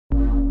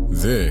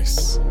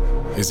This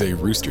is a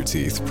Rooster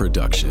Teeth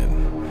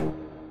production.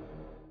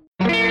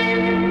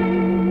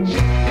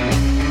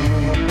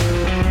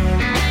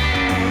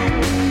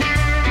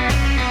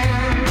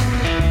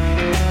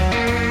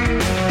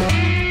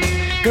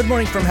 Good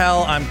morning from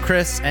hell. I'm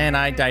Chris, and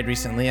I died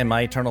recently, and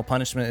my eternal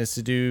punishment is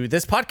to do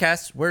this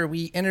podcast where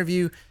we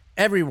interview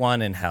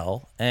everyone in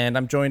hell. And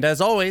I'm joined, as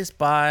always,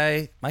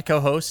 by my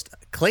co-host,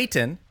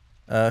 Clayton,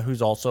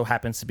 who's also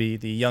happens to be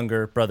the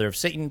younger brother of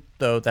Satan,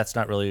 though that's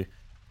not really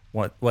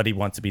what he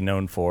wants to be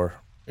known for.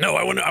 No,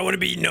 I want to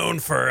be known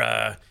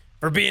for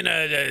being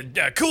a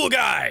cool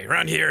guy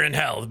around here in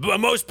hell.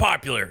 Most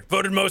popular,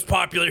 voted most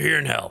popular here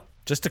in hell.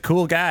 Just a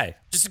cool guy.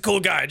 Just a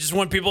cool guy. I just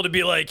want people to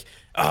be like,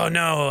 oh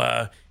no,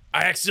 I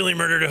accidentally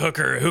murdered a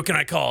hooker. Who can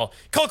I call?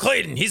 Call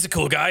Clayton. He's a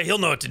cool guy. He'll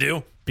know what to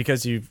do.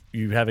 Because you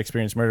have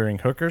experience murdering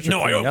hookers?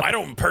 No, I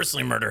don't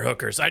personally murder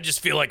hookers. I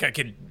just feel like I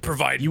could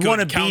provide good counsel. You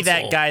want to be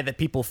that guy that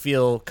people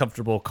feel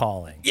comfortable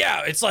calling.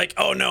 Yeah, it's like,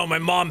 oh no, my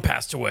mom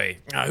passed away.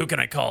 Who can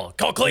I call?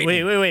 Call Clayton.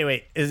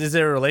 Wait. Is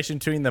there a relation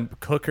between the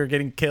hooker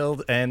getting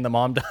killed and the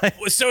mom dying?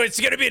 So it's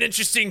going to be an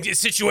interesting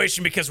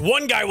situation because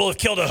one guy will have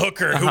killed a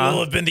hooker who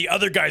will have been the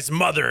other guy's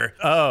mother.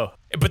 Oh.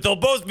 But they'll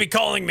both be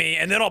calling me,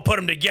 and then I'll put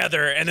them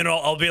together, and then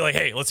I'll be like,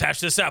 hey, let's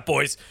hash this out,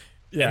 boys.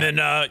 Yeah. And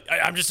then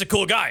I'm just a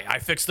cool guy. I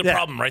fixed the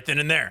problem right then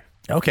and there.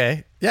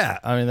 Okay. Yeah.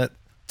 I mean,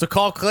 so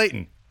call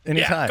Clayton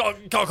anytime. Yeah,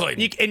 call Clayton.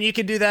 You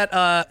can do that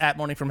at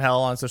Morning from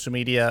Hell on social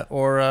media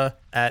or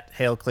at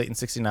Hail Clayton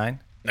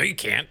 69. No, you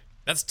can't.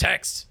 That's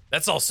text.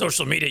 That's all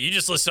social media. You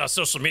just listen on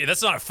social media.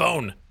 That's not a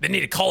phone. They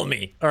need to call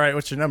me. All right.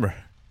 What's your number?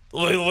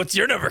 What's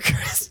your number,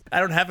 Chris? I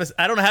don't have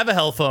a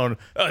hell phone.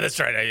 Oh, that's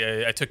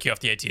right. I took you off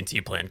the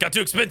AT&T plan. Got too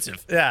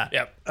expensive. Yeah.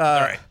 Yep. All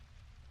right.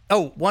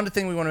 Oh, one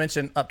thing we want to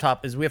mention up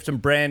top is we have some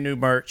brand new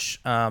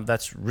merch.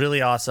 That's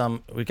really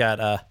awesome. We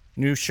got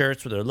new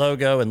shirts with our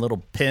logo and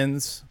little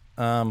pins.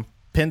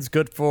 Pins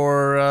good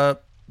for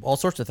all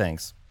sorts of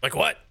things. Like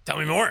what? Tell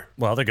me more.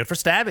 Well, they're good for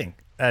stabbing,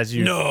 as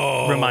you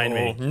remind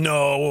me.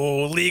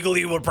 No,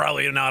 legally we're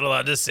probably not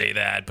allowed to say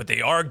that, but they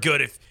are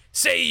good if,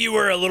 say you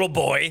were a little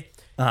boy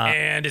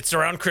and it's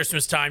around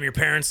Christmas time, your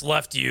parents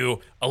left you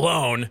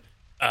alone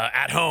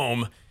at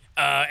home,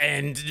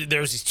 and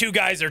there's these two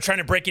guys that are trying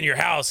to break into your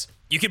house.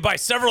 You can buy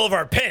several of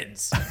our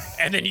pins,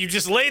 and then you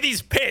just lay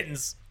these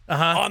pins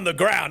on the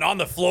ground, on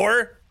the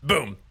floor.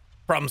 Boom.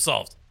 Problem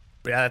solved.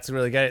 Yeah, that's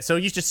really good. So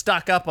you should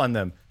stock up on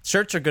them.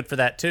 Shirts are good for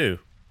that, too.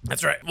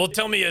 That's right. Well,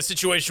 tell me a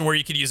situation where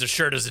you could use a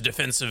shirt as a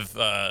defensive...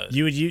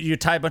 You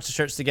tie a bunch of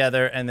shirts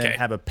together and then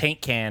have a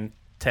paint can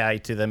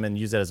tied to them and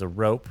use it as a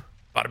rope.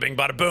 Bada bing,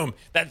 bada boom.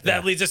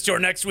 That leads us to our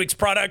next week's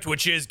product,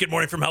 which is Good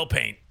Morning from Hell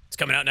paint. It's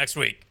coming out next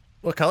week.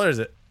 What color is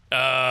it?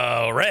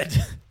 Red.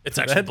 It's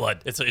actually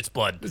blood. It's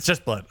blood. It's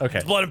just blood. Okay.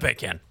 It's blood and paint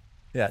can.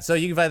 Yeah, so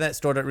you can find that at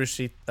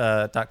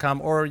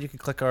store.roosterteeth.com or you can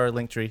click our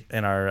link tree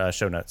in our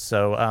show notes.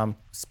 So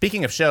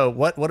speaking of show,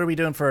 what are we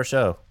doing for our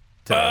show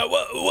today?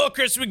 Well,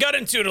 Chris, we got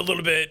into it a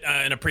little bit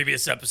in a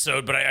previous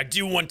episode, but I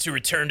do want to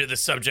return to the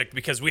subject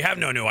because we have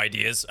no new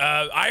ideas.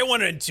 I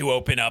wanted to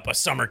open up a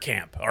summer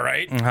camp, all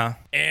right?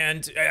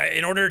 And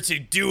in order to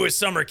do a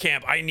summer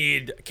camp, I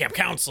need camp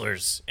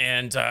counselors.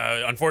 And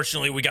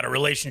unfortunately, we got a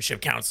relationship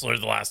counselor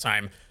the last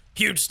time.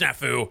 Huge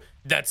snafu.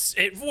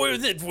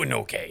 It went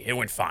okay. It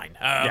went fine.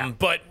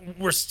 But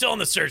we're still in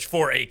the search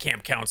for a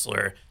camp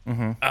counselor.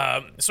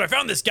 So I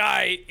found this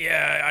guy.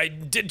 I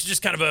did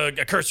just kind of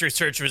a cursory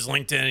search of his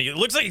LinkedIn. It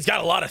looks like he's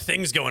got a lot of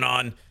things going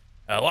on,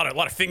 a lot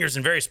of fingers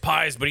in various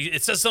pies. But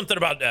it says something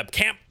about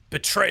camp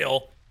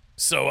betrayal.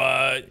 So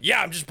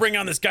I'm just bringing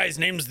on this guy. His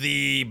name's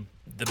the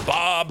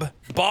Bob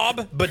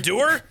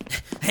Badur.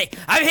 Hey,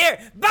 I'm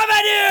here,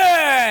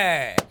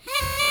 Babadour.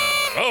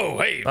 Oh,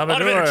 hey, Babadour. A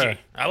lot of energy.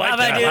 I like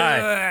Babadour,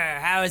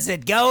 that. how's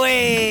it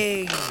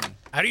going?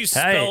 How do you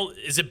spell?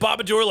 Is it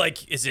Babadour?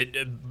 Like, is it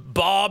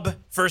Bob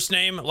first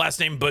name, last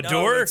name Badur?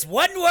 No, it's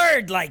one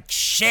word like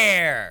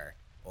share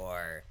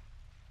or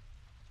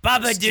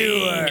Babadour.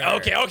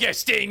 Sting. Okay,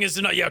 Sting is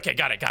enough. Yeah, okay,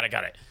 got it.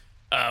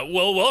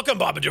 Well, welcome,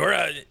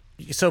 Babadour.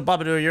 So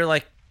Babadour, you're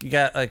like, you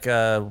got like,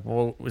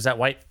 was that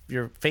white?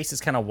 Your face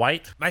is kind of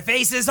white? My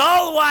face is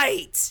all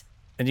white.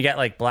 And you got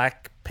like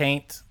black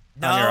paint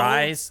on your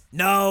eyes?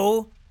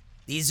 No,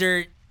 these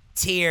are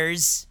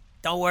tears.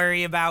 Don't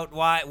worry about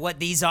what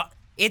these are.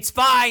 It's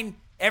fine.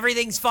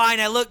 Everything's fine.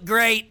 I look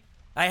great.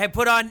 I have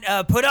put on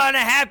a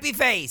happy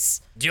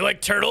face. Do you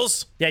like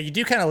turtles? Yeah, you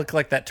do kind of look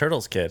like that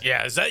Turtles kid.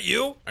 Yeah, is that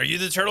you? Are you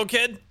the turtle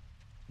kid?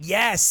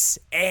 Yes,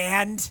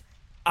 and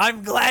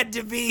I'm glad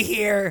to be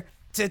here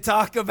to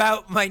talk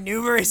about my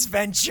numerous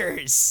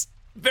ventures.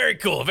 Very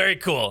cool.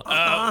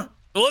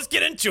 Well, let's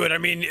get into it. I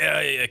mean,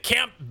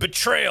 camp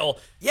betrayal.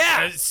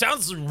 Yeah, it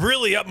sounds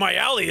really up my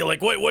alley.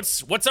 Like,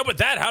 what's up with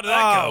that? How did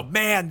that go? Oh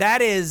man,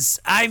 that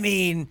is. I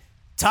mean,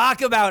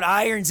 talk about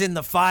irons in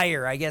the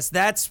fire. I guess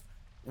that's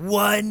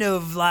one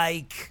of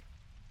like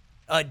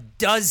a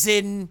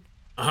dozen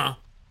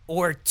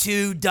or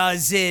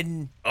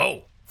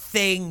 24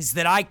 things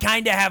that I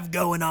kind of have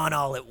going on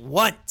all at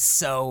once.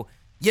 So,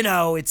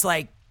 it's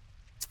like,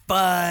 it's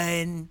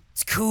fun,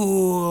 it's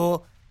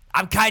cool.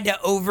 I'm kind of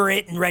over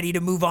it and ready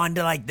to move on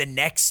to like the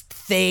next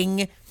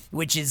thing,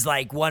 which is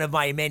like one of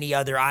my many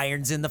other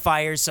irons in the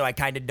fire. So I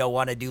kind of don't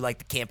want to do like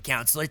the camp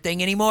counselor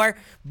thing anymore.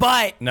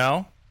 But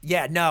No?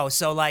 yeah, no.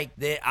 So like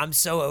I'm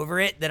so over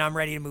it that I'm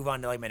ready to move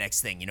on to like my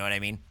next thing. You know what I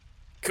mean?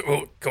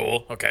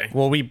 Cool. Okay.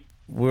 Well,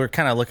 we're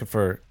kind of looking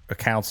for a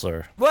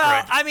counselor. Well,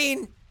 Right. I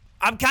mean,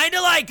 I'm kind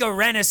of like a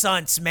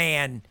Renaissance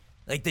man,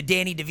 like the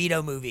Danny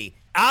DeVito movie.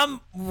 I'm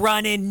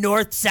running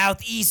north,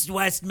 south, east,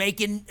 west,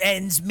 making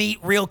ends meet,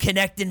 real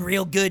connecting,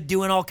 real good,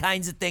 doing all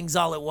kinds of things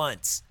all at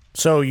once.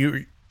 So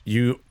you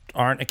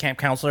aren't a camp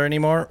counselor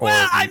anymore? Or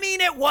Well, I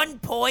mean, at one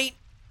point,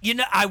 you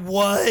know, I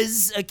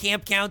was a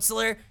camp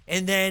counselor,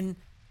 and then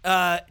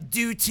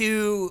due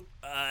to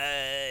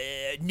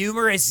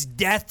numerous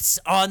deaths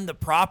on the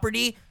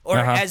property, or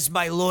as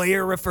my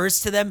lawyer refers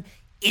to them,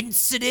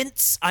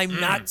 incidents I'm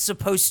not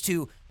supposed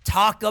to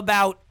talk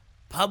about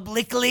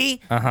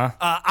publicly,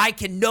 I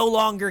can no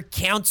longer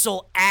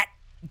counsel at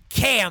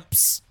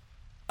camps,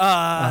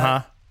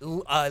 again,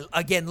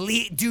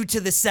 due to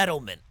the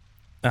settlement.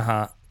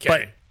 Okay.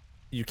 But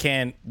you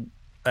can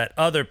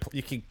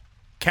you can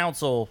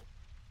counsel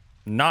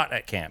not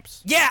at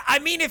camps. Yeah, I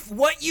mean, if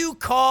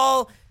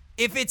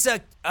it's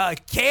a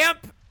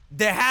camp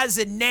that has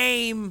a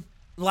name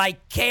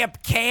like Camp,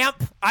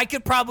 I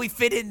could probably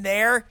fit in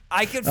there.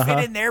 I could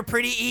fit in there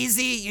pretty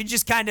easy. You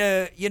just kind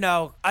of,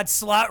 I'd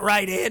slot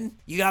right in.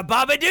 You got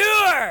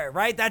Babadour,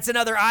 right? That's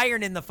another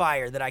iron in the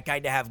fire that I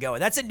kind of have going.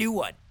 That's a new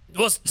one.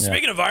 Well,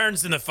 speaking of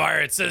irons in the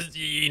fire, it says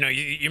you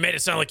made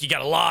it sound like you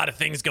got a lot of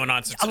things going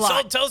on. So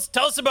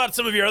tell us about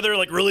some of your other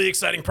like really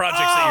exciting projects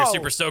that you're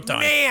super stoked on.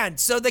 Man,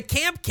 so the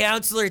camp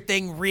counselor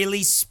thing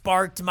really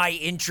sparked my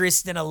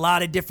interest in a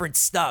lot of different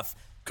stuff.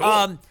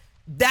 Cool.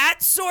 That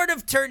sort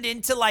of turned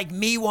into like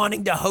me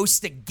wanting to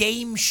host a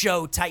game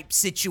show type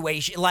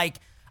situation. Like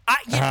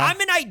I'm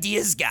an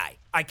ideas guy.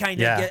 I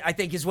I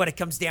think is what it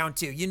comes down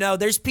to.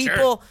 There's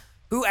people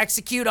who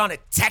execute on a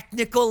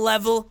technical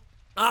level.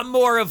 I'm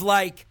more of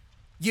like,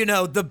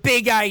 the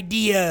big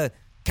idea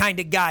kind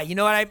of guy. You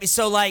know what I mean?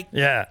 So like,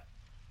 Yeah.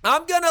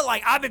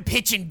 I've been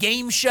pitching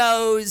game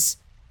shows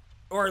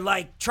or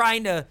like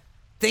trying to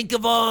think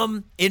of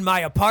them in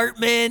my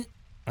apartment.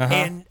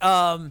 And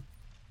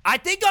I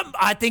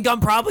think I'm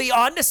probably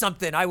onto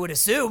something, I would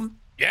assume.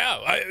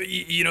 Yeah,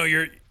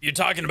 you're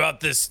talking about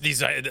these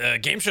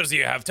game shows that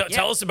you have.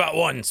 Tell us about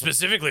one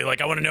specifically.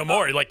 Like, I want to know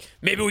more. Like,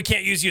 maybe we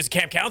can't use you as a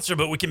camp counselor,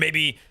 but we can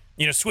maybe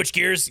switch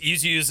gears,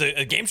 use you as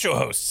a game show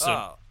host.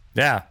 So.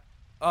 Yeah.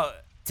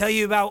 Tell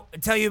you about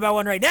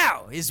one right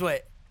now is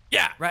what.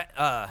 Yeah. Right.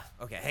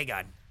 Okay. Hang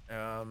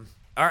on.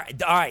 All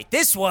right.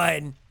 This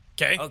one.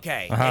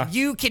 Okay. And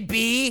you could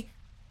be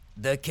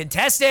the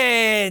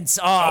contestants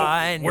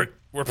on.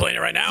 We're playing it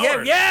right now.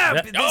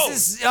 Yeah. This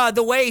is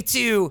the way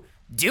to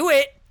do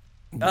it.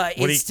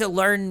 Is to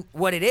learn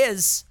what it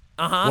is.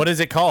 What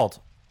is it called?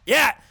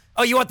 Yeah.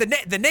 Oh, you want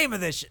the name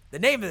of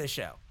the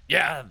show?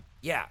 Yeah.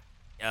 Yeah.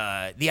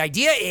 The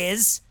idea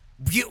is,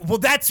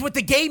 that's what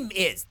the game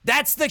is.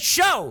 That's the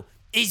show.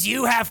 Is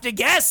you have to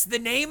guess the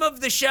name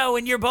of the show,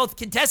 and you're both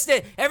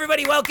contested.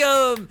 Everybody,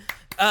 welcome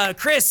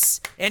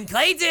Chris and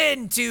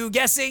Clayton to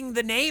guessing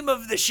the name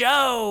of the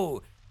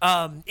show.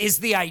 Is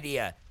the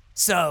idea.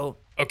 So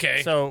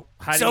Okay. So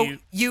how do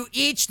you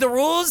each the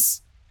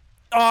rules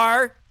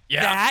are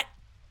Yeah. that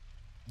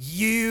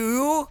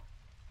you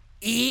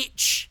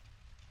each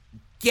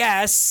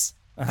guess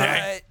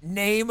the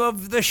name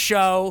of the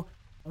show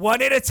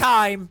one at a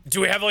time.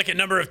 Do we have like a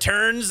number of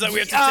turns that we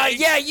have to take?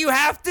 Yeah, you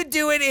have to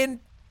do it in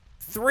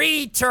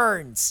 3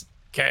 turns.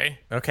 Okay.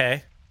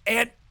 Okay.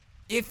 And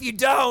if you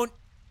don't,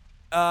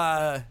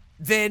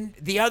 then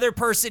the other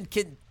person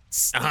can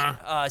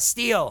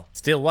steal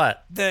Steal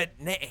what? the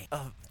name.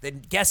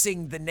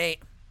 Guessing the name.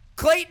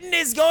 Clayton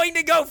is going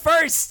to go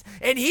first,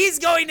 and he's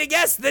going to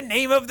guess the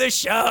name of the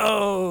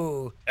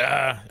show.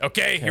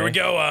 Okay. Here we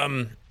go.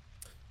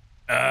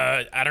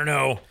 I don't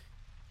know.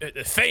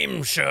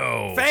 Fame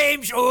show.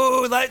 Fame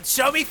show.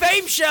 Show me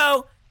Fame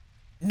show.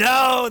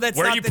 No, that's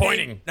Where not are you the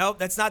pointing? name. Nope,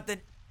 that's not the.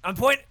 I'm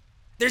pointing.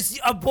 There's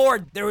a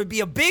board. There would be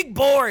a big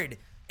board,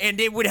 and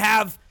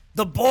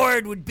the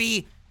board would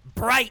be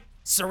bright,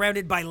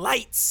 surrounded by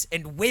lights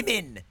and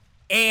women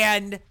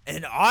and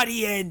an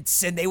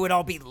audience, and they would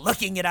all be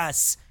looking at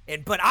us.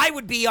 But I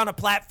would be on a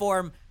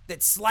platform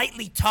that's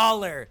slightly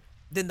taller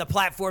than the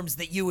platforms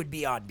that you would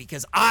be on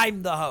because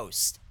I'm the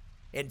host.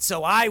 And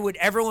so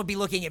everyone would be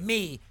looking at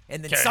me,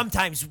 and then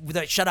sometimes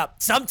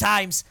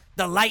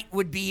the light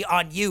would be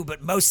on you,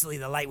 but mostly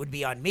the light would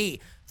be on me.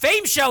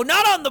 Fame show,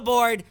 not on the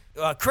board.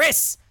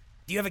 Chris,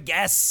 do you have a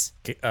guess?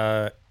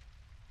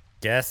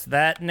 Guess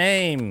that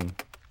name.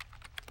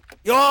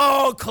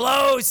 Oh,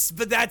 close,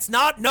 but that's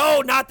not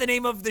the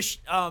name of the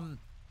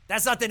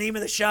that's not the name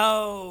of the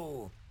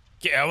show.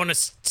 Yeah, I want to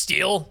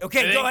steal.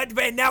 Okay, go ahead.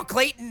 And now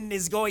Clayton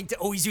is going to.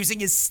 Oh, he's using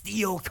his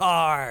steal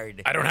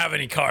card. I don't have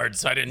any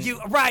cards. I didn't.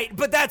 Right,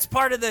 but that's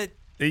part of the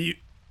It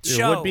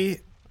show. would be.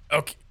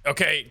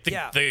 Okay.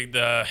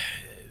 The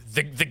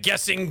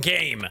guessing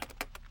game.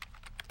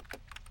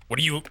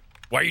 Why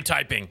are you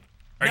typing?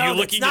 Are No, you that's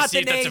looking to not see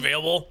the if that's name.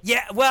 available?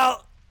 Yeah,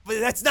 well,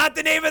 that's not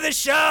the name of the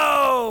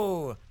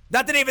show.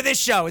 Not the name of this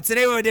show. It's the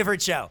name of a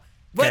different show.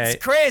 What's Okay.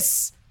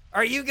 Chris?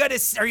 Are you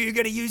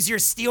gonna use your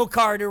steel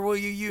card or will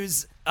you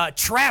use a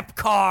trap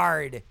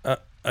card? A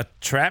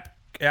trap?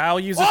 I'll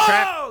use a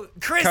trap. Oh,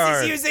 Chris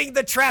card. is using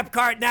the trap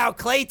card now.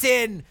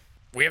 Clayton.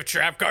 We have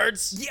trap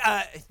cards?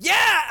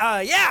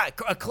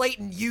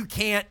 Clayton, you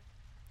can't.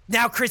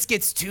 Now Chris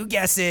gets 2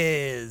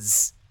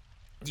 guesses.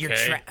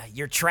 Okay.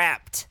 You're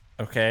trapped.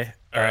 Okay.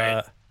 All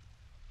right.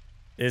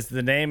 Is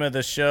the name of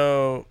the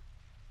show?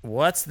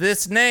 What's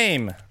this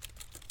name?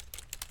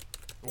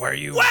 Where are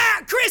you? Wow,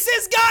 Chris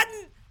has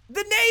gotten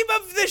the name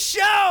of the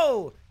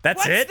show. That's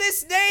What's it?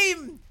 this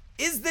name?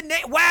 Is the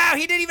name? Wow,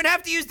 he didn't even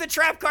have to use the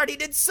trap card. He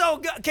did so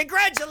good.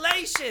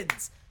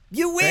 Congratulations.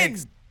 You win.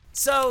 Thanks.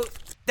 So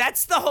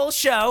that's the whole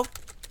show.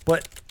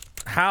 But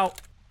how?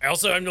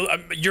 Also,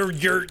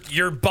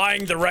 you're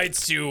buying the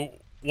rights to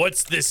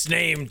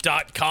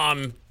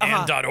what'sthisname.com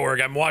and .org.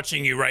 I'm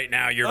watching you right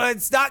now.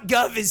 It's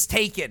 .gov is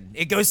taken.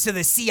 It goes to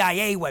the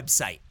CIA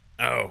website.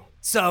 Oh.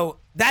 So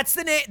that's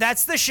the name.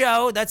 That's the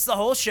show. That's the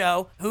whole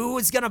show. Who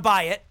is gonna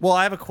buy it? Well,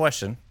 I have a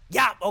question.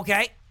 Yeah.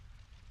 Okay.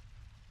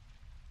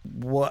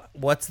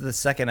 What's the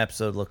second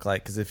episode look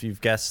like? Because if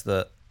you've guessed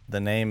the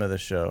name of the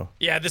show,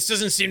 Yeah, this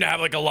doesn't seem to have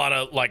like a lot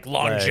of like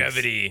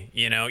longevity,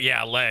 you know?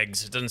 Yeah,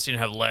 legs. It doesn't seem to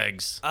have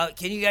legs.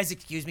 Can you guys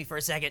excuse me for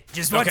a second?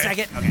 Just 1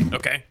 second.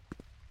 Okay.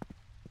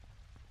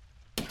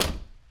 Okay.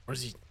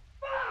 Where's he?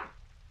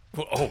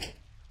 Oh.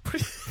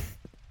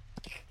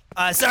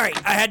 Sorry,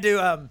 I had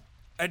to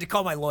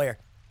call my lawyer.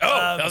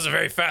 Oh, that was a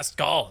very fast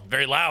call.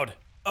 Very loud.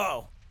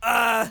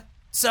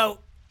 So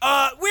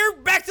we're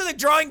back to the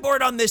drawing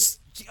board on this,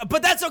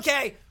 but that's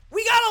okay.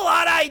 We got a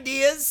lot of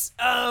ideas.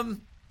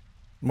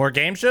 more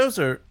game shows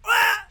or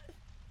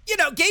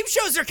Game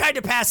shows are kind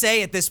of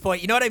passe at this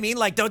point. You know what I mean?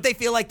 Like, don't they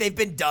feel like they've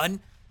been done?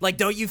 Like,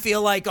 don't you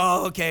feel like,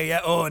 oh, okay, yeah,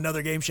 oh,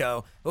 another game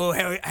show.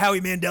 Oh,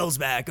 Howie Mandel's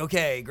back.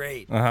 Okay,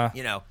 great. Sure,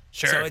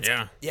 So it's,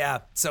 yeah.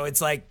 So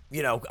it's like,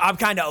 I'm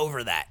kind of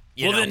over that.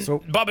 Well, then,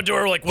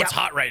 Babador, like, what's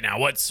hot right now?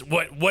 What is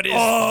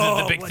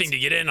the big thing to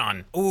get in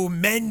on? Ooh,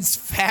 men's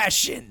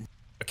fashion.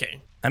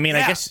 Okay. I mean, I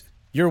Yeah. guess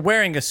you're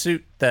wearing a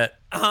suit that.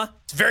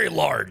 It's very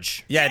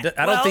large. Yeah,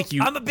 I don't think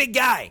you. I'm a big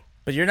guy.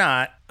 But you're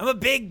not. I'm a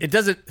big. It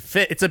doesn't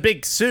fit. It's a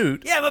big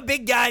suit. Yeah, I'm a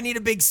big guy. I need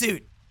a big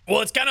suit.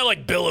 Well, it's kind of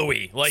like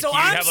billowy. Like So you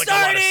I'm have like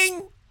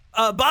starting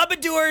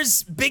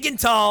Babador's Big and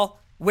Tall,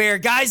 where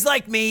guys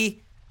like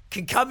me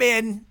can come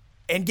in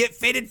and get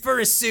fitted for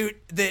a suit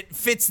that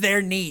fits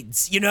their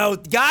needs.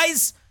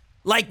 Guys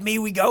like me,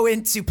 we go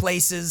into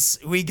places.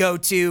 We go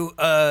to,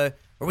 are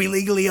we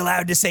legally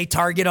allowed to say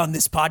Target on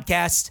this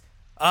podcast?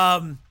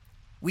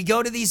 We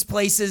go to these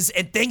places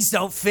and things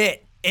don't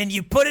fit. And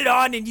you put it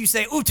on and you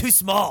say, ooh, too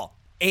small.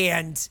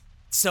 And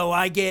so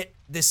I get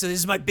this. So this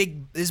is my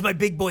big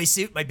boy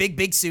suit, my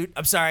big suit.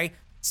 I'm sorry.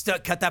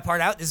 Cut that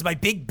part out. This is my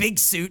big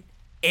suit.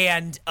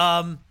 And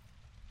I'm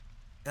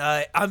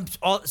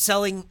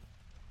selling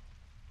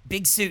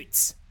big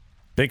suits.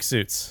 Big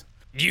suits.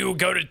 Do you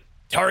go to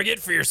Target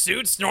for your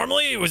suits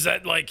normally? Was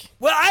that like...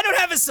 Well, I don't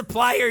have a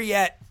supplier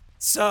yet.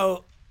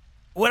 So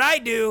what I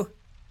do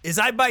is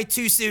I buy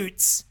 2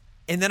 suits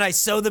and then I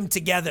sew them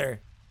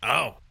together.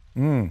 Oh.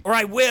 Or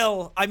I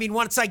will. I mean,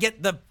 once I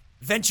get the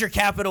venture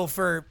capital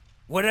for,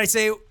 what did I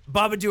say?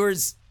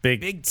 Babador's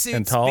Big suits.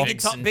 and tall. Big and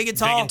tall. Big and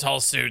tall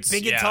suits.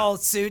 Big yeah. and tall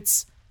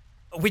suits,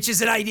 which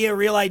is a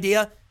real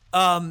idea.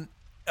 A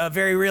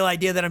very real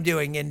idea that I'm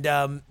doing.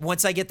 And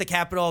once I get the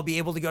capital, I'll be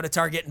able to go to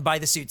Target and buy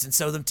the suits and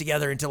sew them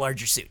together into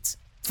larger suits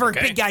for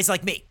big guys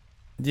like me.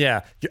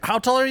 Yeah. How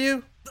tall are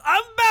you?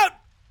 I'm about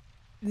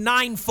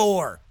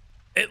 9'4".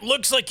 It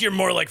looks like you're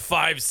more like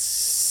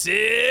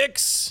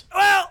 5'6".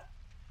 Well,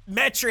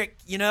 metric,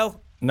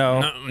 No.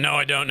 No,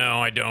 I don't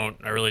know. I don't.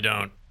 I really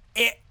don't.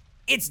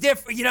 It's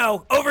different.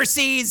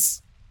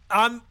 Overseas,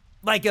 I'm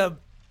like a,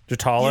 You're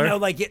taller.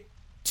 like a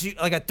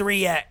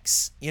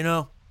 3X.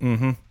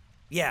 Mm-hmm.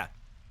 Yeah.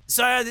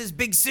 So I have this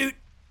big suit.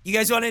 You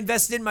guys want to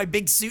invest in my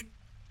big suit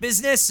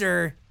business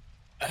or?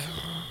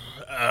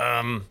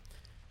 I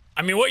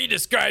mean, what you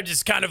described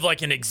is kind of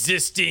like an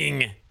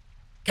existing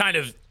kind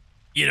of,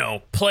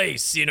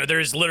 place.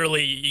 There's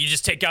literally, you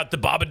just take out the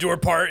Babador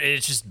part and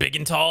it's just big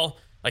and tall.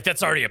 Like,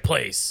 that's already a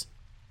place.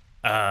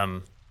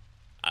 I'm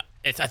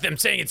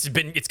saying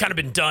it's kind of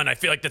been done. I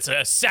feel like that's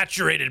a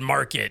saturated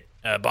market,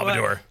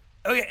 Babador.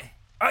 Okay.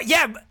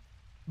 Yeah,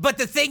 but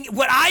the thing,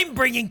 what I'm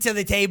bringing to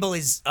the table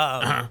is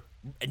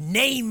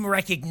name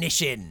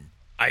recognition.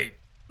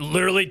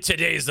 Literally,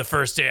 today is the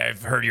first day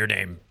I've heard your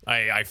name.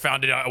 I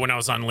found it out when I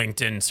was on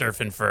LinkedIn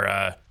surfing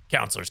for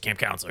camp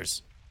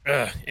counselors.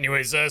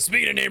 Anyways,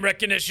 speaking of name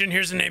recognition,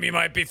 here's a name you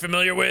might be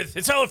familiar with.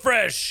 It's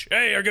HelloFresh.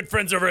 Hey, our good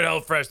friends over at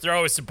HelloFresh. They're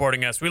always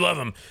supporting us. We love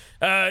them.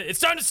 It's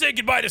time to say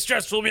goodbye to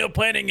stressful meal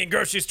planning and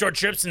grocery store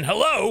trips, and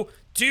hello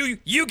to,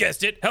 you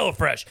guessed it,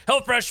 HelloFresh.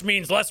 HelloFresh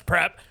means less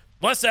prep,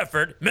 less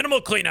effort, minimal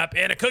cleanup,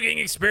 and a cooking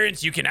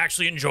experience you can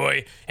actually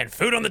enjoy, and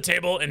food on the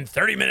table in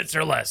 30 minutes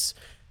or less.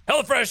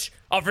 HelloFresh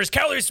offers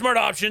calorie-smart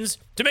options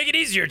to make it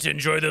easier to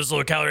enjoy those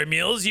low-calorie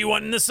meals you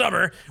want in the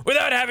summer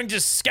without having to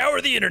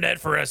scour the internet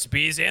for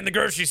recipes and the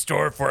grocery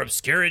store for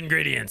obscure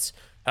ingredients.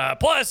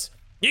 Plus,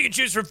 you can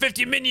choose from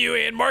 50 menu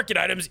and market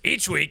items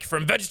each week,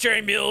 from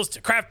vegetarian meals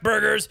to craft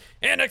burgers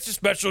and extra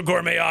special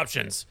gourmet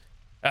options.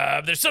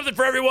 There's something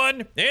for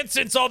everyone, and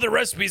since all the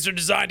recipes are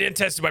designed and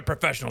tested by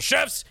professional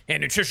chefs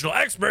and nutritional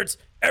experts,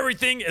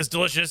 everything is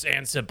delicious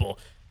and simple.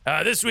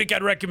 This week,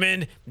 I'd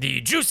recommend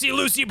the Juicy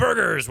Lucy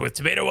Burgers with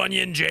tomato,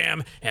 onion,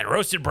 jam, and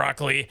roasted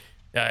broccoli.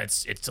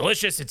 It's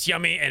delicious, it's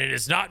yummy, and it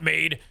is not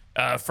made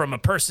from a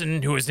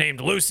person who is named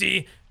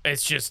Lucy.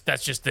 That's just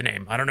the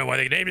name. I don't know why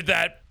they named it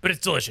that, but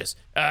it's delicious.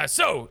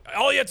 So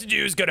all you have to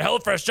do is go to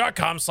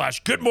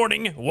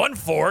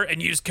HelloFresh.com/GoodMorning14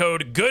 and use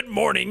code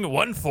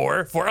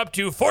GoodMorning14 for up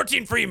to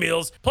 14 free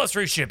meals plus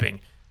free shipping.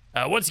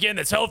 Once again,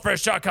 that's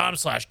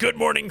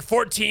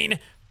HelloFresh.com/GoodMorning14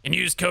 and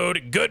use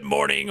code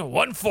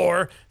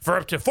GoodMorning14 for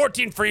up to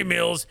 14 free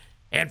meals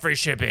and free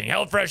shipping.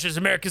 HelloFresh is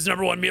America's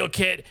 #1 meal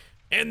kit,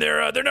 and they're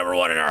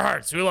 #1 in our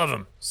hearts. We love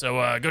them.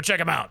 So go check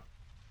them out.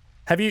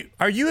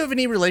 Are you of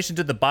any relation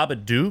to the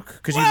Babadook?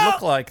 Because you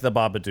look like the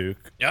Babadook.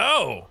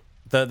 Oh.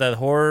 The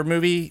horror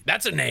movie.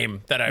 That's a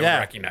name that I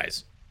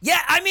recognize.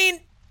 Yeah, I mean,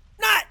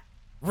 not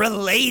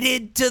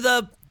related to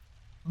the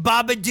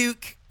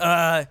Babadook.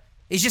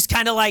 It's just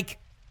kind of like,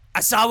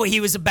 I saw what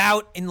he was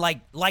about and like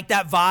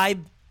that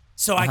vibe.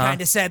 So I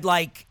kind of said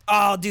like, oh,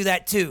 I'll do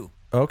that too.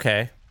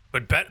 Okay.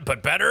 But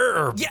better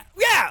or? Yeah.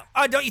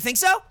 Don't you think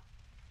so?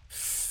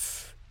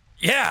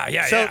 Yeah.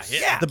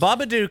 The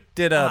Babadook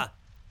did a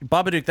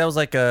Babadook. That was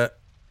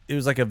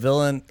like a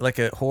villain, like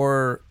a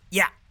horror,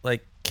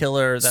 like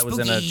killer that was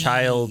in a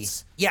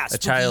child's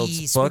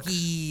child's book.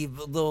 Spooky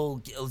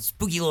little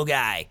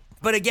guy.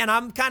 But again,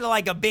 I'm kind of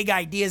like a big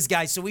ideas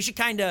guy, so we should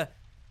kind of,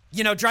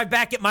 drive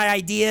back at my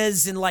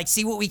ideas and like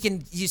see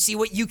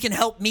what you can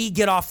help me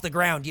get off the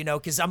ground,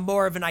 because I'm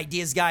more of an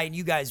ideas guy and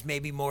you guys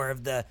maybe more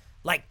of the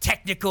like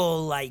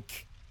technical,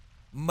 like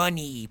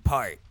money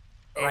part,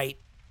 right?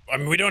 I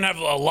mean, we don't have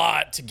a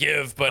lot to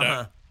give,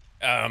 but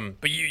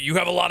you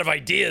have a lot of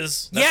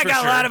ideas. I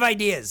got a lot of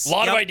ideas. A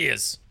lot of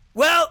ideas.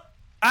 Well,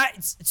 I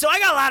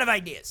got a lot of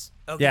ideas.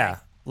 Okay. Yeah,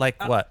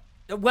 like what?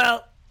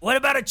 Well, what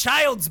about a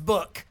child's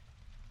book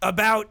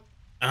about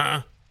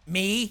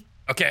me?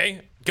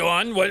 Okay, go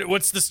on.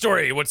 What's the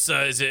story?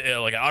 Is it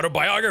like an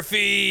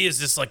autobiography? Is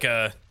this like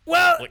a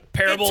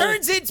parable? It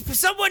turns into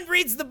someone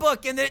reads the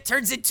book and then it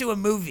turns into a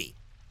movie.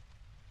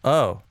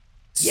 Oh.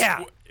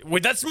 Yeah.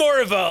 That's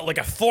more of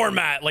a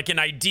format, like an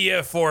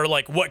idea for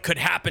like what could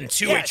happen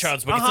to a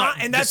child's book. It's not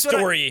and the that's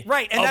story.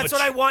 That's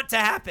what I want to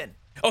happen.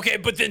 Okay,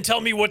 but then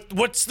tell me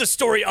what's the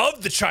story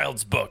of the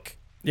child's book?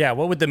 Yeah,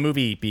 what would the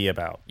movie be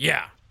about?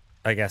 Yeah.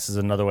 I guess is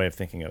another way of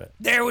thinking of it.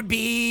 There would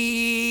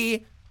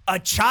be a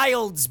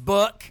child's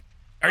book.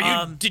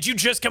 Did you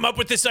just come up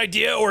with this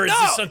idea, or is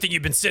this something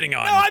you've been sitting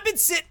on? No,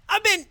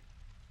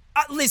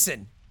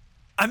 listen,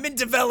 I'm in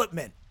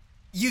development.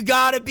 You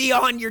gotta be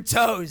on your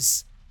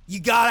toes. You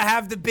gotta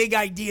have the big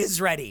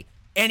ideas ready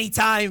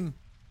anytime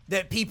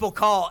that people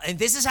call. And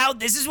this is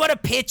what a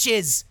pitch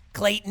is,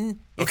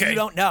 Clayton, if you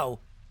don't know.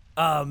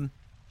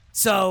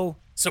 So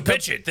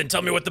pitch it, then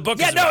tell me what the book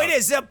is about. Yeah, no, it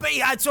is.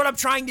 That's what I'm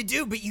trying to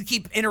do, but you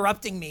keep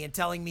interrupting me and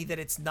telling me that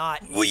it's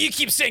not. Well, you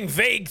keep saying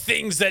vague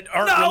things that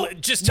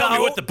aren't just tell me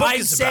what the book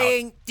is about. I'm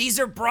saying these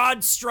are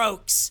broad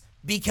strokes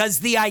because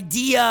the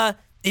idea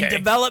in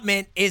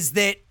development is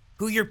that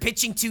who you're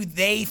pitching to,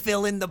 they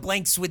fill in the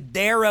blanks with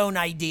their own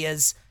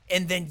ideas,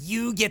 and then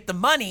you get the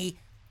money,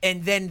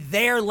 and then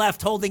they're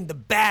left holding the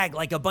bag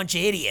like a bunch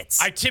of idiots.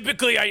 I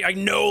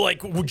know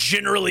like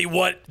generally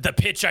what the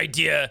pitch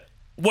idea,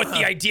 what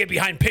the idea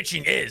behind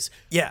pitching is.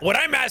 Yeah. What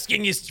I'm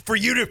asking is for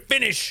you to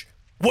finish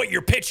what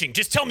you're pitching.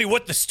 Just tell me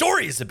what the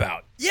story is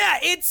about. Yeah,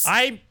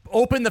 I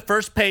opened the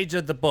first page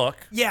of the book.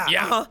 Yeah.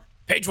 Yeah.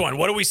 Page 1,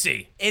 what do we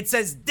see? It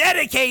says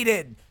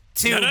dedicated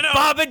to No.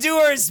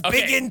 Babadoors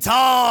big and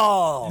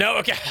tall. No,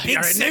 okay. Big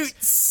All right,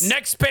 suits.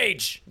 Next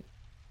page.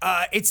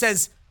 It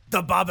says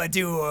the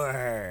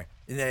Babadoor.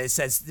 And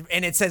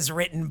then it says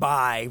written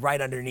by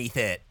right underneath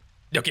it.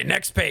 Okay,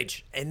 next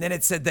page. And then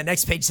the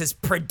next page says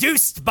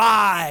produced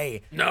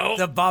by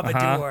the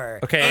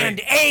Babadoor. Okay. And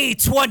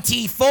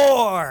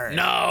A24.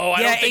 No,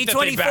 I don't think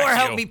A24 that they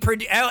helped me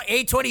produce.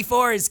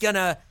 A24 is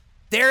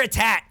they're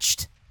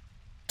attached.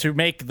 To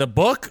make the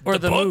book or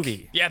the book?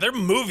 movie? Yeah, they're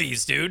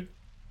movies, dude.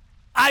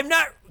 I'm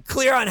not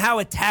clear on how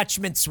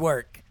attachments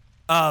work.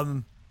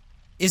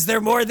 Is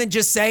there more than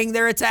just saying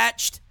they're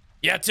attached?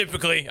 Yeah,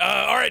 typically.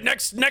 All right,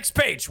 next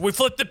page. We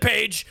flip the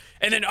page,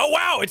 and then, oh,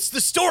 wow, it's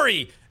the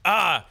story.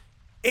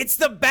 It's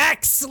the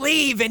back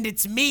sleeve, and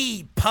it's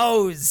me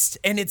posed,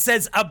 and it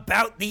says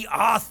about the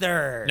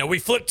author. No, we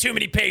flipped too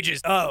many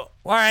pages. Oh.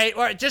 All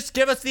right. Just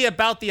give us the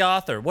about the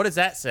author. What does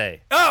that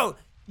say? Oh,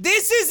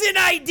 this is an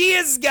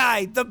ideas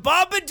guy. The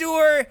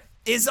Babadoor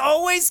is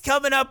always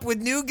coming up with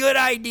new good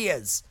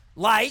ideas,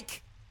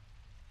 like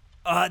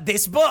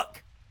this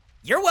book.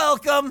 You're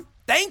welcome.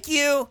 Thank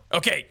you.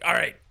 Okay, all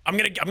right. I'm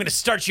gonna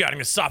start you out. I'm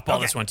gonna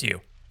softball this one to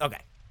you.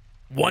 Okay.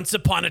 Once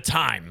upon a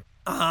time,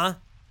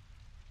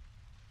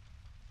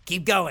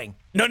 Keep going.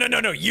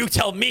 No. You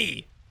tell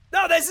me.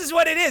 No, this is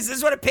what it is. This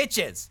is what a pitch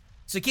is.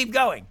 So keep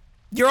going.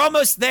 You're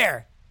almost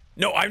there.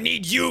 No, I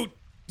need you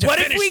to What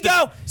if finish we the-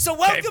 go? So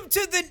welcome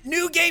to the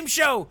new game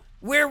show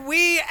where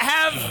we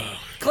have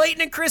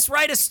Clayton and Chris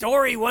write a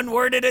story one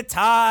word at a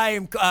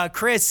time.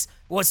 Chris,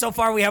 well, so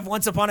far we have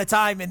Once Upon a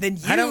Time, and then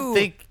you. I don't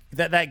think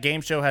that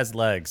game show has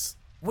legs.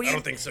 What do I you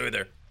don't think so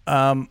either.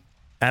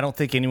 I don't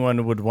think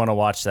anyone would want to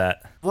watch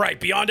that. Right,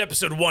 beyond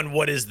episode 1,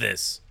 what is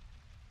this?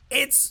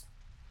 It's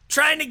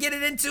trying to get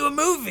it into a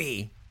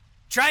movie.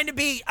 Trying to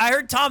be. I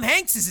heard Tom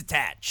Hanks is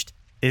attached.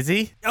 Is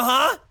he?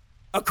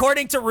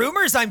 According to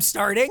rumors, I'm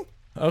starting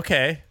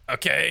Okay.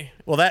 Okay.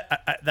 Well,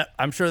 that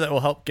I'm sure that will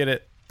help get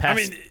it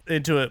past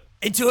into it.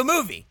 into a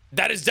movie.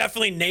 That is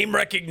definitely name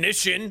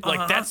recognition.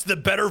 Like, that's the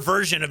better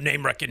version of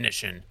name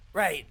recognition.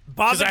 Right.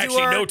 Bob Because I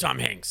actually know Tom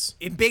Hanks.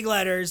 in big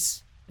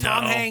letters.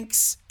 Tom No.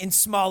 Hanks in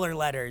smaller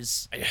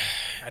letters.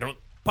 I don't.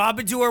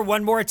 Bobadour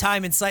one more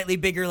time in slightly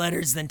bigger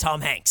letters than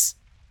Tom Hanks.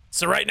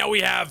 So right now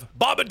we have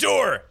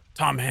Bobadour,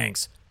 Tom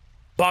Hanks.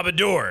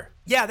 Bobadour.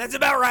 Yeah, that's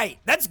about right.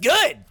 That's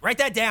good. Write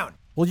that down.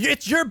 Well,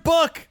 it's your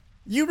book.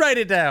 You write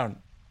it down.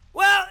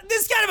 Well,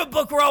 this is kind of a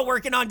book we're all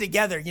working on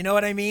together. You know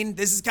what I mean?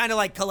 This is kind of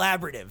like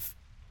collaborative.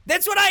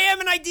 That's what I am,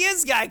 an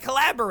ideas guy.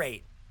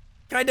 Collaborate.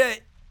 Kind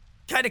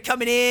of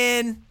coming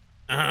in.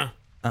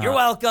 You're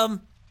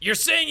welcome. You're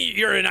saying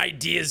you're an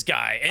ideas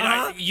guy,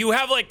 and you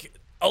have like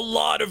a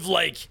lot of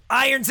like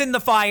Irons in the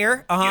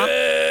fire.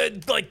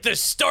 like the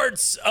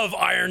starts of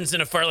Irons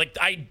in a Fire, like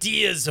the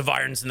ideas of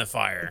Irons in the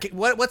Fire.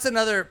 What's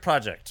another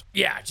project?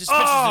 Yeah, just pitch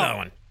us another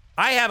one.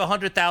 I have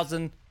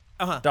 $100,000.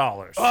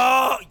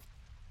 Oh,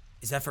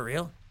 is that for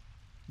real?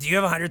 Do you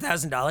have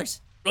 $100,000?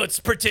 Let's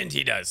pretend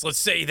he does. Let's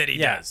say that he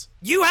does.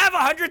 You have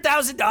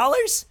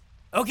 $100,000?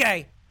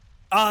 Okay.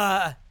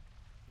 Well,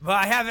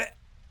 I have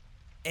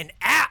an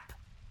app.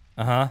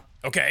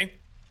 Okay.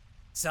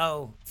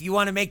 So if you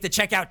want to make the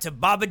checkout to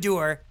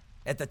Bobadour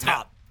at the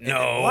top.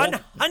 No.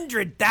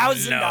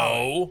 $100,000.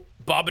 No.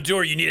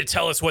 Bobadour, you need to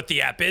tell us what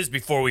the app is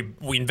before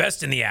we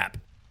invest in the app.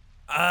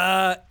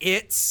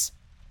 It's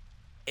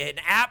an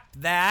app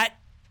that.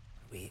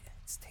 Wait,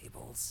 it's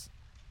tables.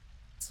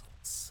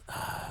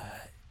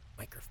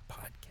 Micro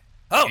podcast.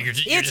 Oh, You're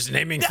it's- just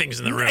naming things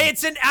in the room.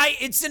 It's an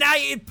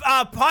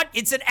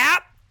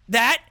app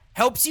that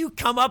helps you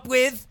come up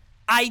with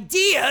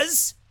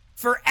ideas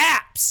for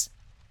apps.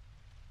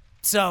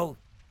 So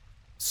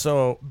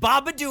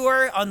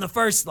Bobadour on the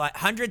first line,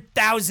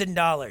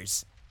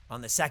 $100,000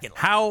 on the second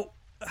line.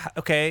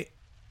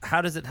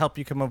 How does it help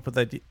you come up with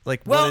ideas?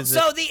 Like, Well, what is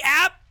so it? the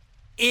app,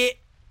 it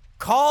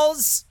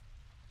calls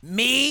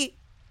me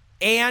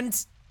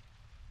and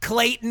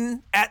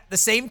Clayton at the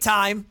same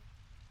time,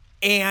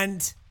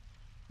 and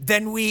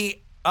then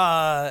we,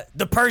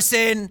 the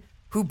person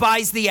who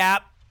buys the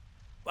app,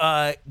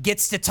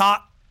 gets to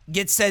talk,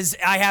 says,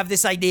 I have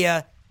this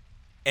idea,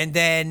 and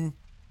then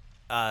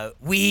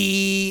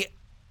we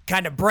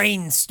kind of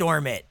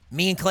brainstorm it,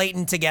 me and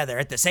Clayton together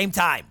at the same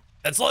time.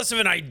 That's less of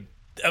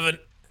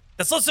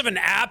that's less of an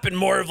app and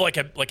more of like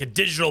a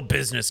digital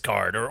business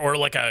card or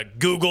like a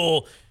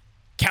Google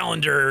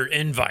Calendar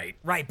invite.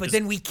 Right, but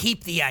then we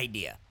keep the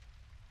idea.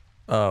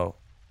 Oh.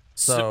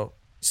 So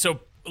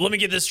let me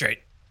get this straight.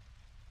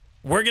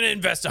 We're gonna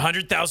invest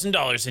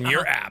 $100,000 in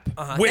your app.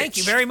 Thank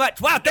you very much.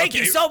 Wow, thank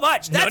you Okay. so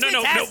much. That's No,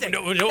 fantastic.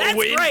 no, That's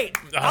wait. great.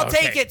 Oh, I'll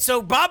take okay. it.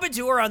 So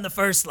Bobadour on the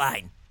first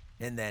line,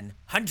 and then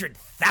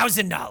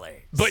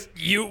 $100,000. But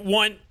you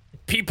want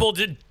people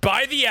to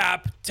buy the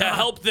app to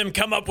help them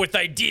come up with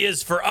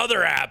ideas for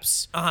other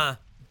apps.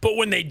 But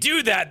when they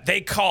do that,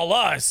 they call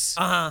us.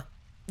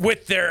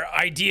 With their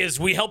ideas,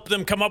 we help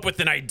them come up with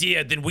an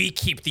idea, then we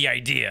keep the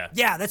idea.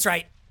 Yeah, that's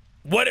right.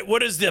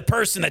 What is the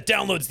person that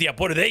downloads the app?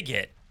 What do they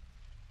get?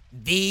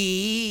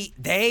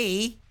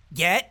 They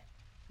get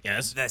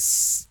Yes. the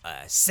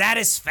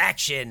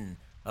satisfaction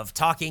of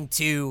talking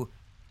to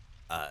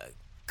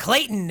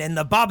Clayton and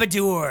the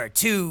Bobadour,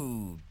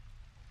 two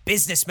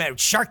businessmen.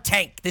 Shark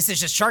Tank. This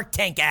is a Shark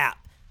Tank app.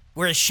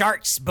 We're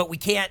sharks, but we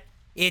can't.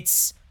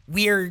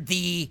 We're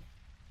the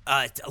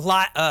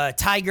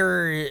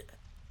tiger.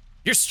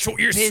 You're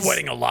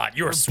sweating a lot.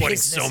 You are sweating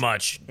so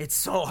much. It's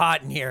so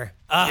hot in here.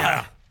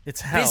 Yeah. It's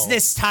hell.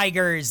 Business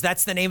Tigers.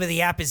 That's the name of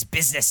the app. Is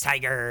Business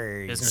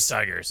Tigers. Business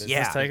Tigers. Yeah.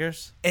 Business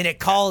Tigers? And it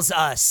calls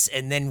us,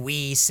 and then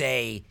we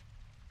say,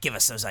 "Give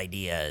us those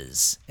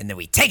ideas," and then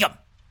we take them.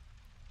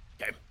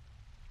 Okay.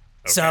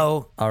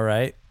 So All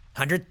right.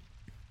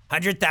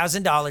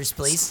 $100,000,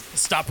 please.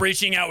 Stop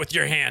reaching out with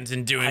your hands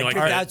and doing like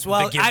That's the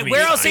well. give me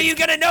Where else are sign. you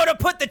gonna know to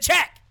put the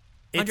check?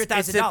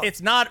 $100,000. It's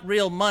not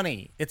real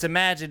money. It's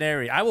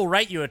imaginary. I will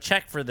write you a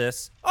check for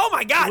this. Oh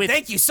my God! with-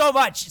 Thank you so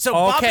much. So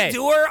Okay.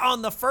 Bobadour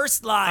on the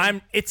first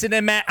line. It's and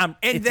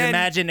it's then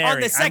imaginary. On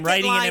the second I'm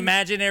writing line, an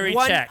imaginary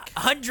check.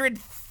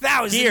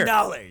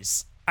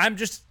 $100,000. I'm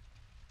just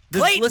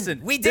Clayton,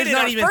 listen. we did there's it,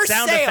 not our even first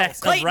sound sale.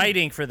 effects Clayton. of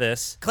writing for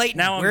this. Clayton,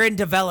 now we're in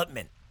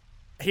development.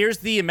 here's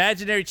the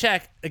imaginary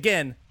check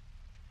again.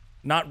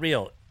 Not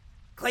real.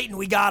 Clayton,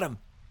 we got him.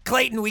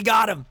 Clayton, we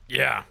got him.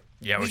 Yeah.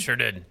 Yeah, we sure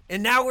did.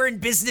 And now we're in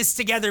business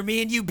together,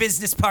 me and you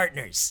business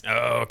partners.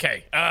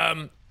 Okay.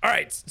 All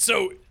right.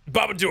 So,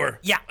 Babadour.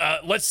 Yeah.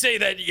 Let's say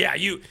that,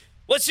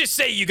 let's just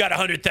say you got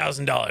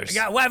 $100,000.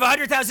 Yeah, well, I have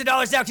 $100,000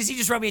 now because he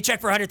just wrote me a check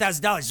for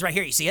 $100,000. It's right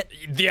here. You see it?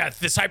 Yeah,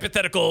 this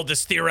theoretical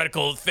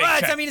thing.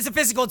 Well, I mean, it's a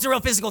real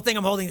physical thing.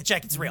 I'm holding the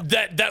check. It's real.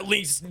 That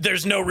links.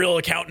 There's no real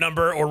account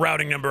number or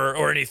routing number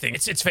or anything.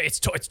 It's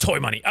toy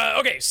money.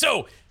 Okay,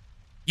 so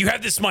you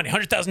have this money,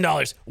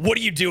 $100,000. What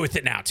do you do with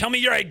it now? Tell me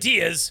your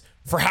ideas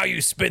for how you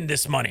spend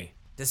this money.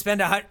 To spend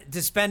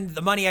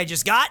the money I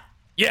just got?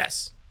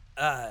 Yes.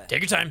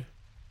 Take your time.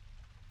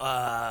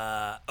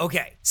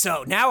 Okay.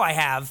 So now I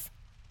have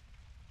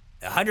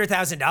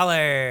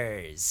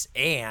 $100,000,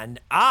 and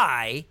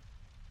I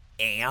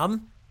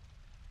am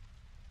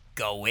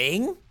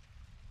going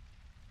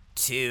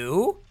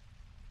to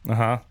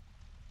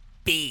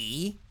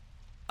be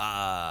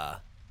a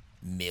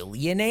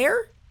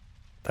millionaire.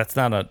 That's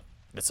not $100,000.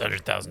 That's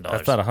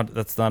not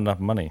That's not enough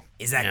money.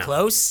 Is that Yeah.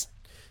 close?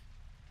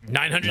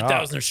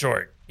 900,000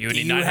 short. You would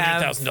Do need you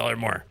have- $900,000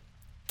 more.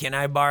 Can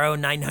I borrow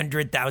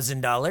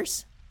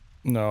 $900,000?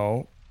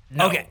 No.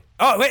 No. Okay.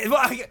 Oh, wait. Well,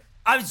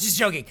 I was just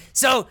joking.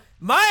 So,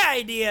 my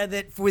idea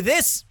that for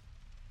this,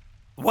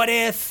 what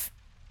if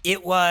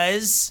it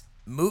was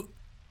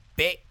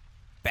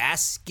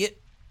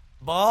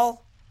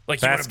basketball?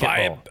 Like you want to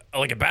buy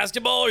Basketball. a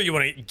basketball, or you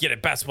want to get a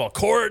basketball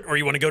court, or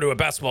you want to go to a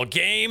basketball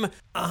game?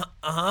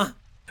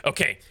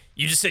 Okay,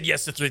 you just said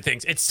yes to 3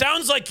 things. It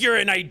sounds like you're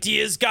an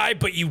ideas guy,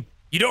 but you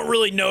don't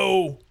really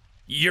know.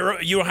 You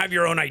don't have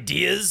your own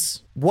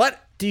ideas. What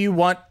do you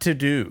want to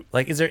do?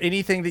 Like, is there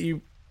anything that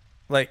you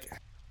like?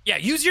 Yeah,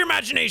 use your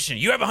imagination.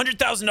 You have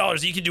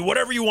 $100,000. You can do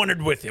whatever you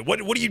wanted with it. What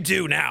do you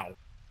do now?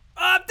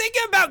 I'm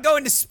thinking about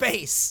going to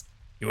space.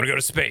 You want to go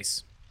to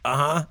space?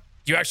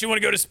 Do you actually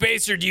want to go to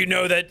space, or do you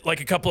know that like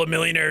a couple of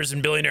millionaires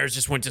and billionaires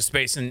just went to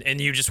space and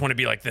you just want to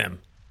be like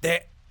them?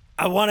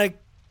 I want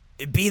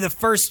to be the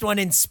first one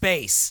in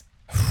space.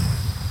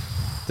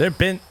 There've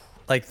been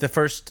like the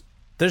first.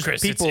 There's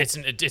Chris, people.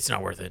 it's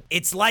not worth it.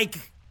 It's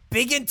like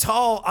big and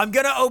tall. I'm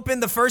going to open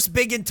the first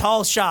big and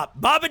tall shop.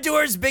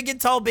 Babadour's big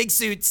and tall big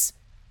suits.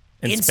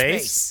 In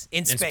space?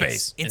 In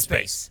space. In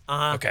space.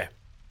 Okay.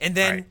 And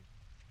then Alright.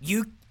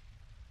 you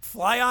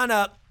fly on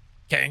up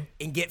Okay.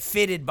 and get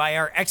fitted by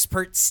our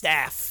expert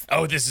staff.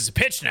 Oh, this is a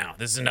pitch now.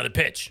 This is another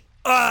pitch.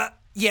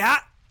 Yeah.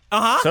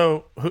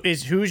 So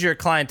who's your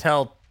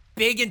clientele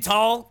Big and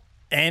tall.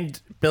 and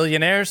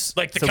billionaires?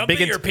 Like the So company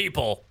big and, or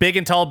people? big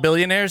and tall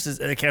billionaires.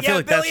 I feel Yeah,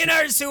 like that's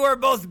billionaires who are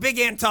both big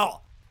and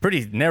tall.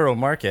 pretty narrow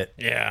market.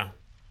 Yeah.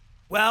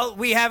 Well,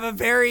 we have a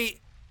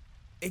very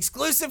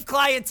exclusive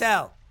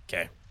clientele.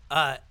 Okay.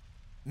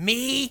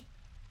 Me,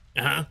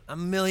 Uh-huh.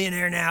 I'm a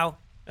millionaire now.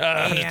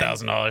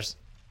 $100,000.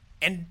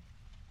 And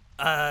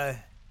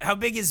how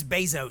big is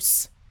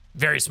Bezos?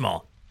 Very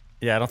small.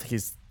 Yeah, I don't think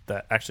he's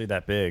actually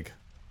that big.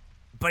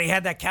 But he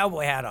had that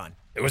cowboy hat on.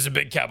 It was a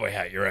big cowboy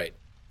hat. You're right.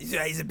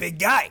 He's a big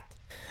guy.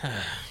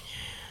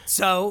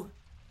 So,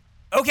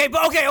 okay.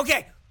 Get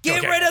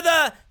Okay. rid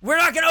of we're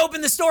not going to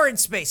open the store in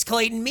space,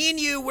 Clayton. Me and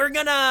you, we're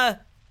going to,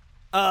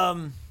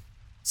 oh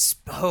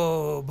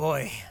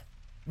boy.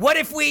 What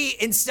if we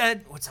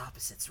instead, what's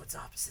opposites?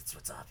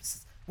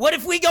 What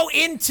if we go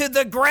into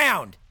the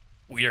ground?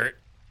 We're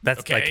That's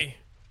okay.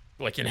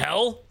 Like in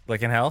hell?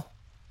 like in hell.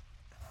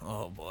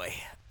 Oh boy.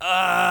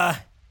 Yeah,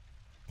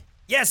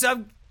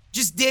 so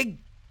just dig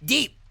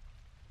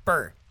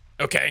deeper.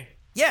 Okay.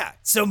 Yeah,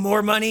 so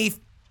more money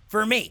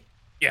for me.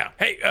 Yeah.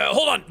 Hey,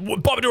 hold on.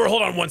 Babadour,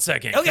 hold on 1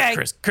 second. Okay.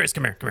 Chris,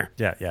 come here.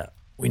 Yeah.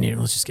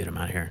 Let's just get him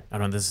out of here. I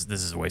don't, this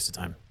is a waste of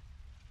time.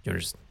 You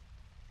just,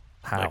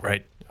 How? like,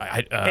 right?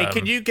 Hey,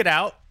 can you get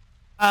out?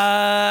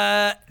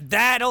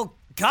 That'll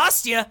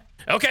cost you.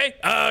 Okay.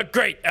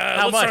 Great.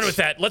 Let's much?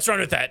 run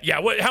with that. Yeah.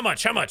 How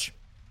much?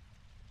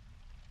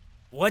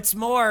 What's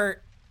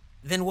more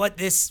than what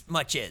this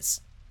much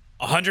is?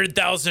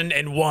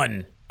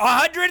 100,001.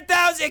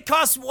 100,000. It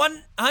costs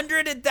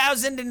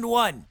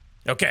 100,001.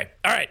 Okay.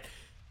 All right.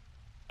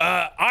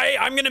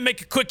 I'm gonna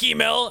make a quick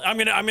email. I'm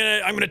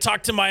gonna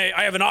talk to I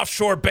have an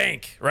offshore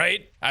bank,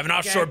 right? I have an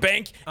offshore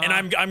bank, and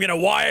I'm gonna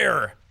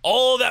wire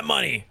all that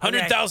money,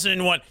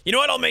 100,001. You know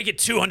what? I'll make it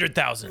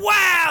 200,000.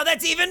 Wow,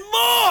 that's even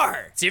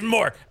more. It's even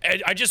more.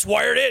 I just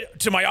wired it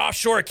to my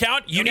offshore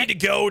account. You need to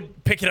go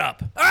pick it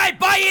up. All right,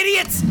 bye,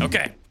 idiots.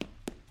 Okay.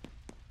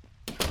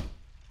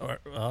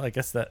 Well, I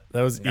guess that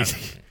was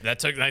easy. That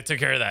took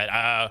care of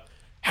that.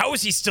 How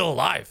is he still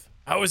alive?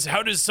 How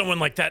does someone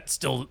like that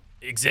still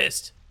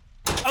exist?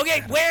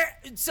 Okay,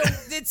 so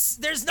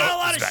there's not a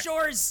lot he's of back.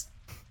 shores.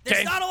 There's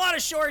Okay. not a lot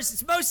of shores.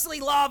 It's mostly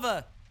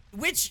lava.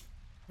 Where?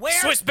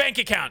 Swiss bank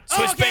account. Oh,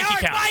 Swiss okay, bank all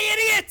right, account. bye,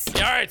 idiots.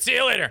 All right. See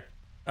you later.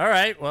 All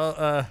right.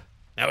 Well,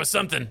 That was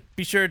something.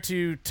 be sure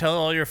to tell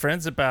all your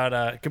friends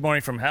about Good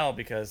Morning from Hell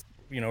because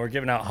we're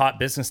giving out hot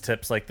business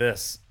tips like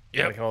this.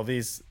 Yep. Like all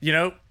these.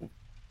 You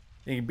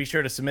can be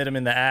sure to submit them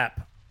in the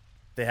app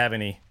if they have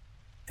any.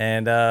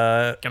 And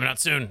Coming out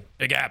soon.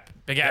 Big app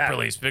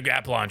release. Big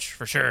app launch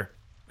for sure.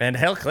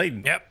 Hell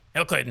Clayton. Yep.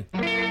 Hail Clayton.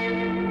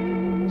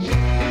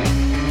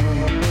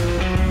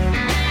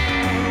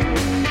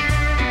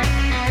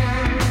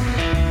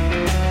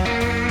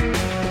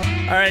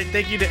 All right,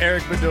 thank you to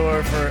Eric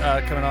Bador for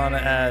coming on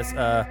as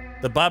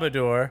the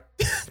Babador.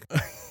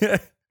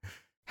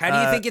 How do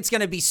you think it's going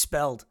to be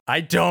spelled?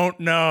 I don't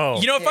know.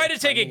 You know, if I had to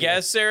take a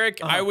guess, Eric,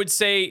 I would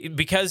say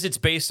because it's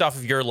based off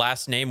of your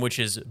last name, which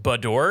is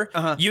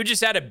Bador, you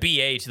just add a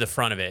B-A to the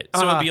front of it.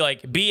 So it'd be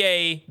like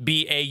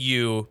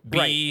B-A-B-A-U,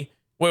 B...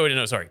 Wait,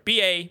 no, sorry.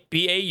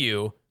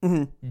 B-A-B-A-U,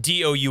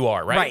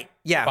 D-O-U-R, right? Right,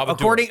 yeah.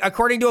 Babador.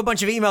 According to a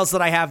bunch of emails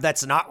that I have,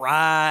 that's not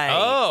right.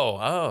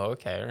 Oh,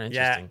 okay. Interesting.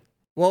 Yeah.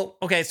 Well,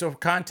 okay, so for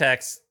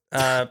context,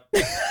 Eric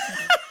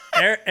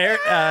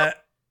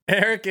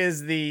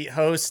is the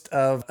host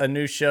of a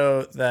new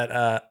show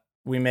that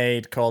we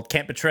made called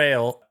Camp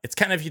Betrayal. It's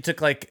kind of, you took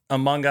like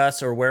Among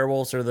Us or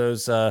Werewolves or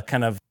those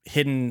kind of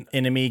hidden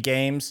enemy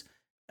games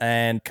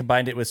and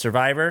combined it with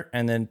Survivor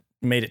and then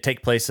made it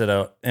take place in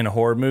a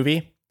horror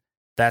movie.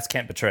 That's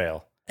Camp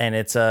Betrayal. And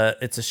it's a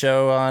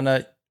show on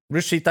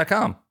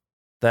roosterteeth.com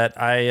that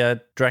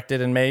I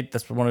directed and made.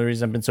 That's one of the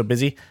reasons I've been so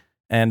busy.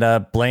 And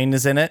Blaine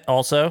is in it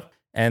also.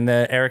 And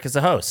Eric is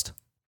the host.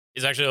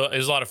 It was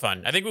a lot of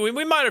fun. I think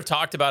we might have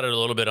talked about it a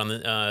little bit on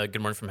the Good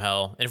Morning from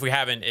Hell. And if we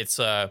haven't, it's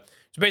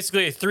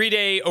basically a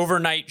 3-day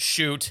overnight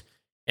shoot.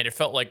 And it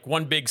felt like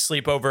one big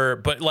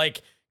sleepover, but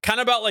like kind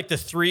of about like the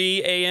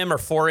 3 a.m. or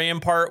 4 a.m.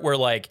 part where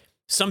like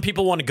some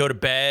people want to go to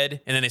bed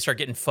and then they start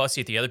getting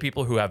fussy at the other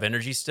people who have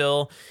energy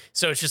still.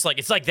 So it's just like,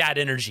 it's like that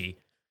energy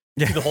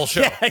through the whole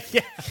show.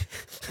 Yeah.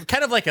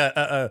 Kind of like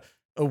a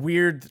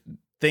weird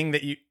thing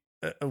that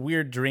a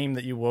weird dream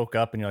that you woke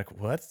up and you're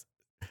like, what?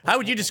 How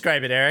would you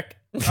describe it, Eric?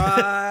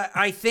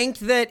 I think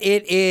that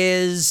it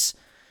is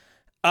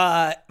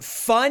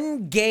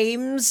fun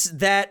games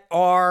that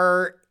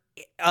are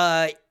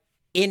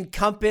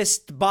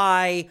encompassed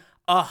by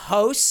a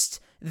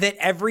host that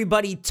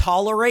everybody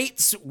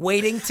tolerates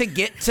waiting to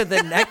get to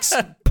the next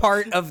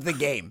part of the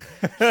game.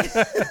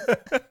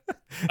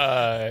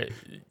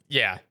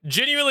 Yeah,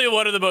 genuinely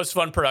one of the most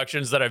fun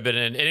productions that I've been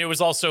in. And it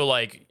was also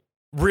like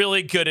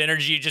really good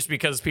energy just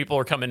because people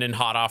were coming in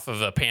hot off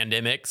of a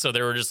pandemic. So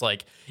they were just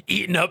like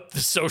eating up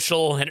the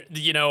social,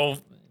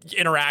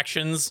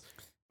 interactions.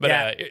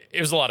 But it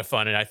was a lot of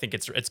fun. And I think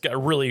it's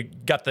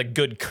got the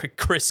good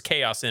Chris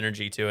Chaos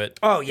energy to it.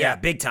 Oh, yeah.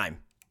 Big time.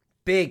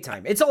 Big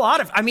time. It's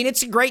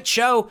it's a great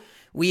show.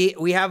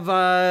 We have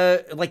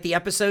like the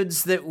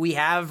episodes that we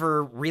have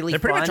are really They're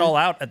pretty much all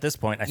out at this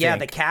point, I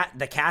think.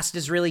 The cast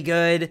is really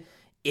good.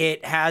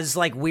 It has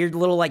like weird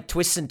little like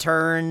twists and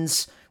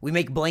turns. We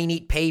make Blaine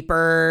eat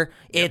paper.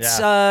 It's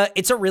a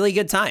really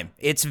good time.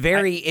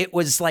 It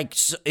was like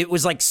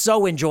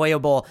so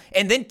enjoyable.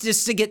 And then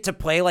just to get to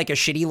play like a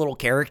shitty little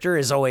character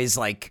is always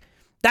like,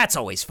 that's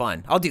always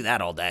fun. I'll do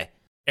that all day.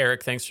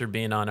 Eric, thanks for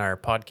being on our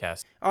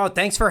podcast. Oh,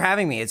 thanks for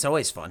having me. It's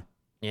always fun.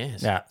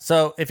 Yes. Yeah.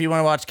 So if you want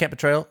to watch Camp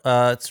Betrayal,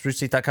 it's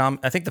roosterteeth.com.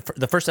 I think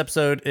the first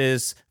episode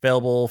is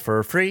available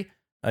for free.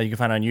 You can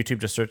find it on YouTube.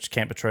 Just search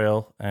Camp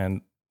Betrayal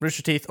and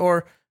Rooster Teeth,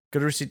 or go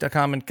to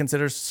roosterteeth.com and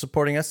consider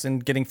supporting us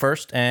and getting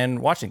first and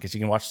watching, because you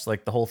can watch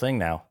like the whole thing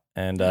now.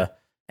 And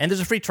there's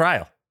a free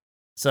trial,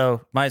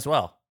 so might as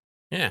well.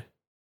 Yeah.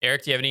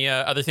 Eric, do you have any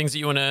other things that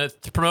you want to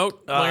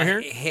promote while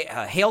you're here?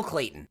 Hail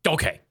Clayton.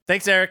 Okay.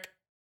 Thanks, Eric.